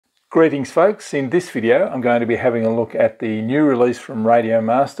Greetings folks, in this video I'm going to be having a look at the new release from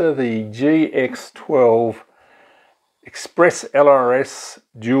Radiomaster, the GX12 Express ELRS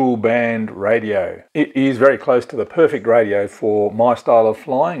dual band radio. It is very close to the perfect radio for my style of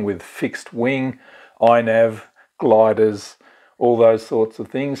flying, with fixed wing, iNav, gliders, all those sorts of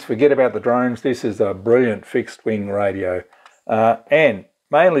things. Forget about the drones, this is a brilliant fixed wing radio. And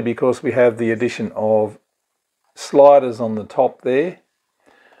mainly because we have the addition of sliders on the top there.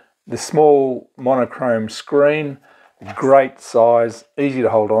 The small monochrome screen, great size, easy to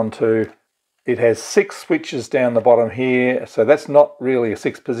hold on to. It has 6 switches down the bottom here, so that's not really a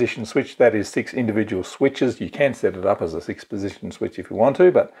 6-position switch, that is 6 individual switches. You can set it up as a 6-position switch if you want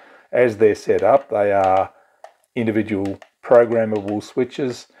to, but as they're set up, they are individual programmable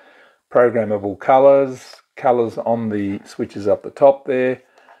switches, programmable colours on the switches up the top there.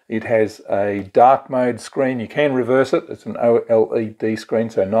 It has a dark mode screen. You can reverse it. It's an OLED screen,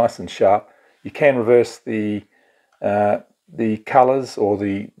 so nice and sharp. You can reverse the colours or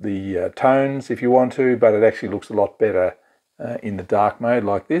the tones if you want to, but it actually looks a lot better in the dark mode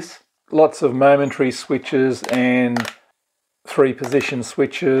like this. Lots of momentary switches and 3-position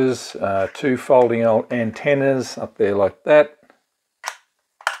switches, 2 folding antennas up there like that.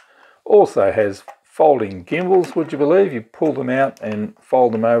 Also has folding gimbals, would you believe? You pull them out and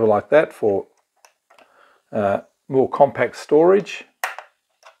fold them over like that for more compact storage.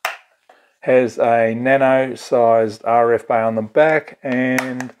 Has a nano-sized RF bay on the back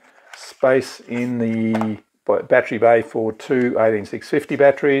and space in the battery bay for 2 18650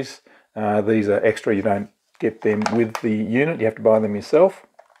 batteries. These are extra, you don't get them with the unit, you have to buy them yourself.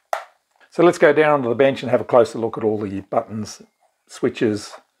 So let's go down onto the bench and have a closer look at all the buttons,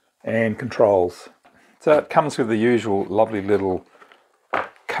 switches and controls. So it comes with the usual lovely little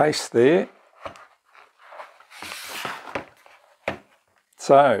case there.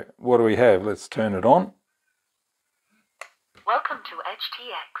 So what do we have? Let's turn it on. Welcome to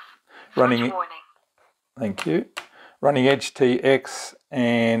HTX. Running, warning. Thank you. Running HTX,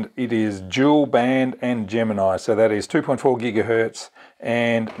 and it is dual band and Gemini. So that is 2.4 gigahertz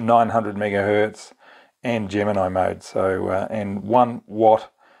and 900 megahertz and Gemini mode. So and 1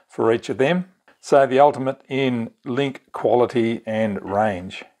 watt for each of them. So the ultimate in link quality and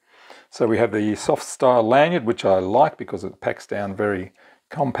range. So we have the soft style lanyard, which I like because it packs down very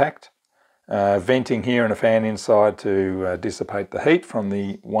compact. Venting here and a fan inside to dissipate the heat from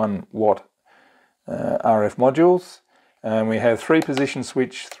the 1 watt RF modules. And we have 3-position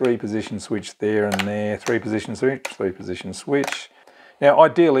switch, 3-position switch there and there, 3-position switch, 3-position switch. Now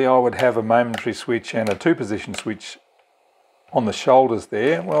ideally I would have a momentary switch and a 2-position switch on the shoulders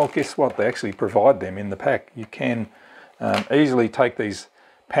there. Well, guess what? They actually provide them in the pack. You can easily take these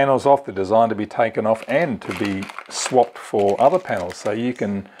panels off. They're designed to be taken off and to be swapped for other panels. So you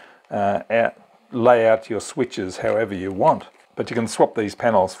can lay out your switches however you want. But you can swap these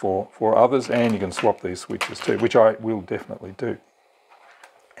panels for others, and you can swap these switches too, which I will definitely do.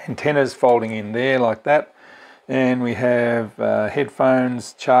 Antennas folding in there like that. And we have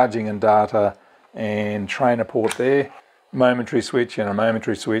headphones, charging and data, and trainer port there. Momentary switch and a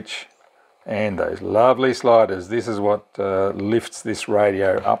momentary switch, and those lovely sliders. This is what lifts this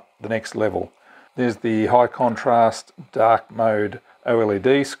radio up the next level. There's the high contrast dark mode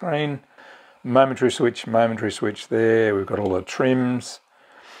OLED screen, momentary switch there. We've got all the trims,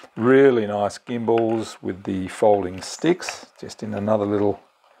 really nice gimbals with the folding sticks, just in another little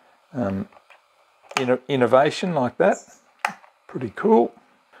innovation like that. Pretty cool.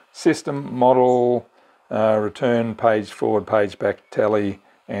 System model, return, page forward, page back tally,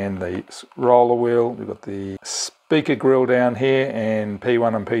 and the roller wheel. We've got the speaker grill down here and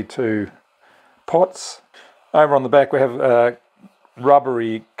P1 and P2 pots. Over on the back we have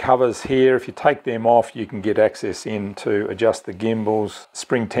rubbery covers here. If you take them off you can get access in to adjust the gimbals,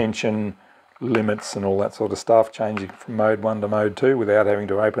 spring tension, limits and all that sort of stuff, changing from mode 1 to mode 2 without having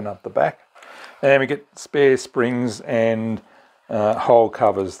to open up the back. And we get spare springs and hole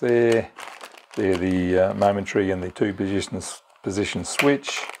covers there. They're the momentary and the 2-position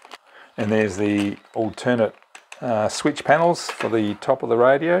switch. And there's the alternate switch panels for the top of the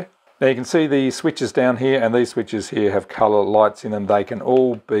radio. Now you can see the switches down here, and these switches here have colour lights in them. They can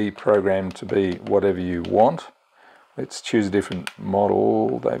all be programmed to be whatever you want. Let's choose a different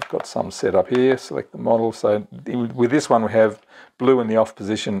model. They've got some set up here. Select the model. So with this one we have blue in the off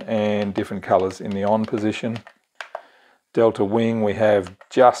position and different colours in the on position. Delta wing, we have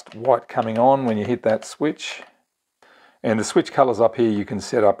just white coming on when you hit that switch. And the switch colours up here you can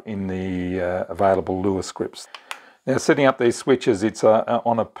set up in the available Lua scripts. Now setting up these switches, it's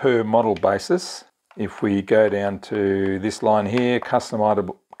on a per model basis. If we go down to this line here,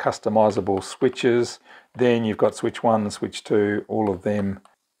 customizable switches. Then you've got switch 1, switch 2, all of them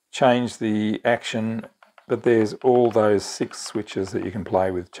change the action, but there's all those 6 switches that you can play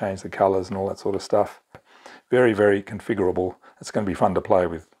with, change the colors and all that sort of stuff. Very, very configurable. It's going to be fun to play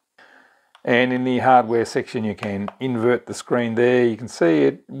with. And in the hardware section, you can invert the screen there. You can see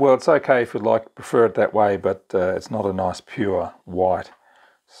it, well, it's okay if you prefer it that way, but it's not a nice pure white.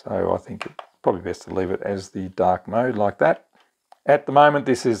 So I think it's probably best to leave it as the dark mode like that. At the moment,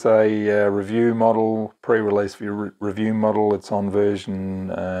 this is a review model, pre-release review model. It's on version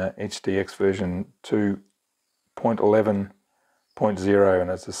HTX version 2.11.0,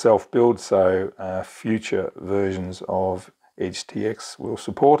 and it's a self-build, so future versions of HTX will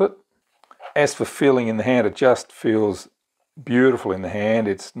support it. As for feeling in the hand, it just feels beautiful in the hand.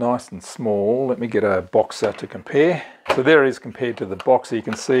 It's nice and small. Let me get a boxer to compare. So there it is compared to the boxer. You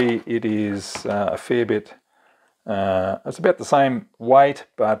can see it is a fair bit, it's about the same weight,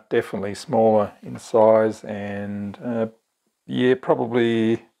 but definitely smaller in size, and yeah,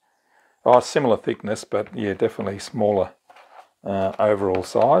 probably similar thickness, but yeah, definitely smaller overall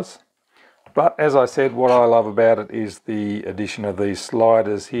size. But as I said, what I love about it is the addition of these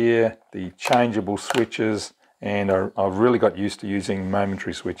sliders here, the changeable switches, and I've really got used to using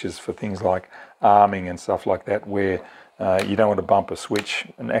momentary switches for things like arming and stuff like that, where you don't want to bump a switch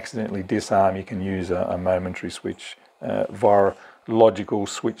and accidentally disarm. You can use a momentary switch via logical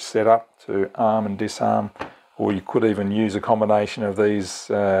switch setup to arm and disarm, or you could even use a combination of these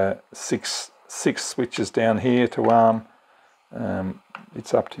six switches down here to arm.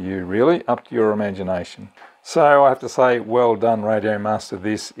 It's up to you, really, up to your imagination. So I have to say, well done, Radiomaster.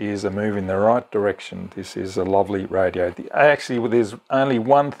 This is a move in the right direction. This is a lovely radio. Actually, there's only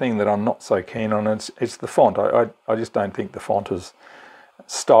one thing that I'm not so keen on. It's the font. I just don't think the font is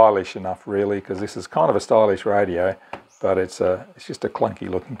stylish enough, really, because this is kind of a stylish radio, but it's just a clunky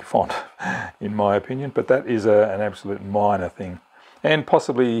looking font, in my opinion. But that is an absolute minor thing. And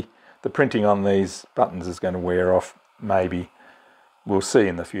possibly the printing on these buttons is going to wear off, maybe. We'll see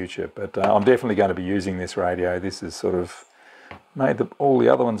in the future, but I'm definitely going to be using this radio. This has sort of made all the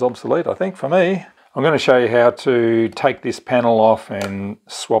other ones obsolete, I think, for me. I'm going to show you how to take this panel off and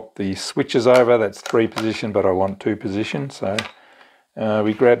swap the switches over. That's 3 position, but I want 2 position. So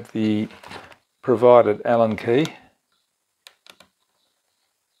we grab the provided Allen key.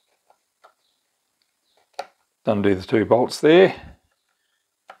 Undo the 2 bolts there.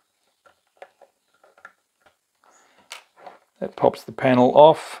 That pops the panel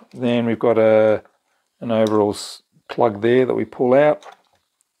off. Then we've got an overall plug there that we pull out.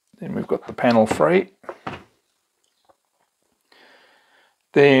 Then we've got the panel free.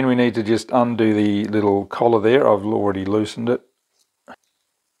 Then we need to just undo the little collar there. I've already loosened it.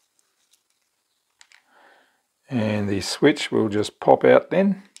 And the switch will just pop out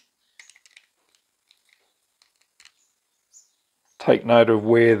then. Take note of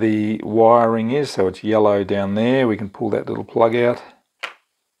where the wiring is, so it's yellow down there. We can pull that little plug out.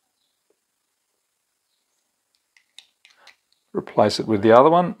 Replace it with the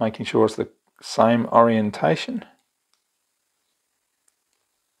other one, making sure it's the same orientation.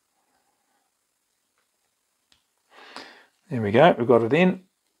 There we go, we've got it in.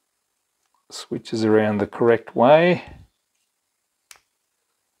 Switches around the correct way.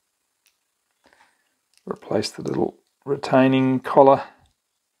 Replace the little retaining collar,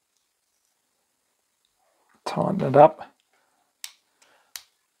 tighten it up.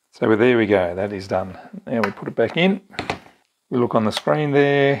 So there we go, that is done. Now we put it back in. We look on the screen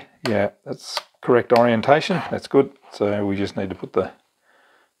there, yeah, that's correct orientation, that's good. So we just need to put the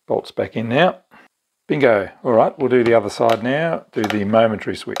bolts back in now. Bingo. All right, we'll do the other side now, do the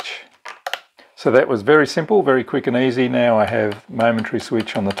momentary switch. So that was very simple, very quick and easy. Now I have momentary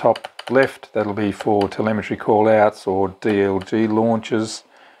switch on the top left. That'll be for telemetry call-outs or DLG launches,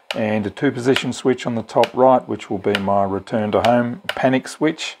 and a 2-position switch on the top right, which will be my return to home panic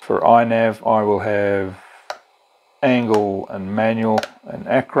switch. For iNav, I will have angle and manual and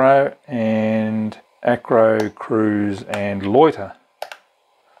acro, cruise and loiter.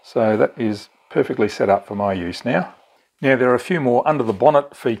 So that is perfectly set up for my use now. Now there are a few more under the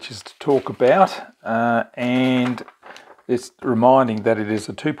bonnet features to talk about, and it's reminding that it is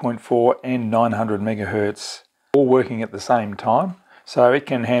a 2.4 and 900 megahertz all working at the same time. So it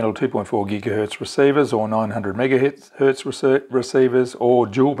can handle 2.4 gigahertz receivers or 900 megahertz receivers or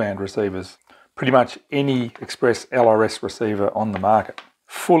dual band receivers. Pretty much any express ELRS receiver on the market.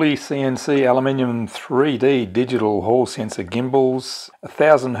 Fully CNC aluminium 3D digital hall sensor gimbals,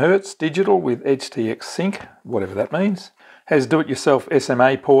 1000 Hz digital with HTX sync, whatever that means. Has do-it-yourself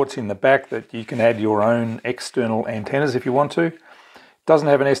SMA ports in the back that you can add your own external antennas if you want to. Doesn't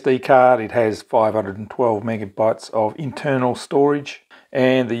have an SD card. It has 512 megabytes of internal storage,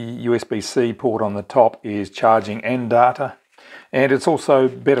 and the USB-C port on the top is charging and data. And it's also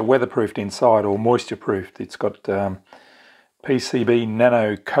better weatherproofed inside, or moisture proofed. It's got PCB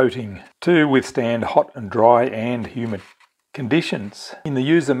nano coating to withstand hot and dry and humid conditions. In the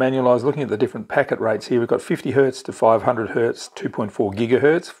user manual, I was looking at the different packet rates here. We've got 50 Hz to 500 Hz, 2.4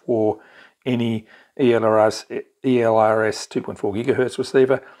 gigahertz for any ELRS 2.4 gigahertz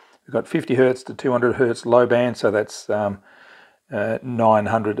receiver. We've got 50 Hz to 200 Hz low band, so that's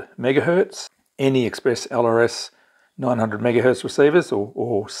 900 megahertz. Any Express ELRS 900 megahertz receivers,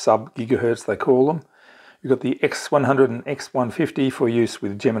 or sub gigahertz they call them. We've got the X100 and X150 for use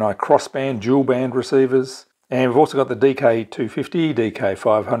with Gemini Crossband dual band receivers. And we've also got the DK250,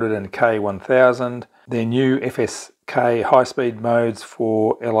 DK500 and K1000. They're new FSK high-speed modes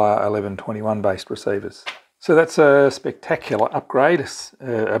for LR1121 based receivers. So that's a spectacular upgrade,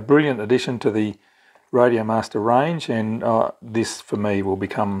 a brilliant addition to the Radiomaster range, and this for me will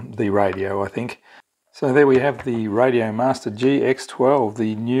become the radio, I think. So there we have the Radiomaster GX12,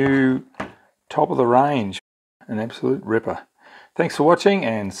 the new top of the range, an absolute ripper. Thanks for watching,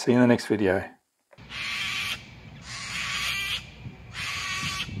 and see you in the next video.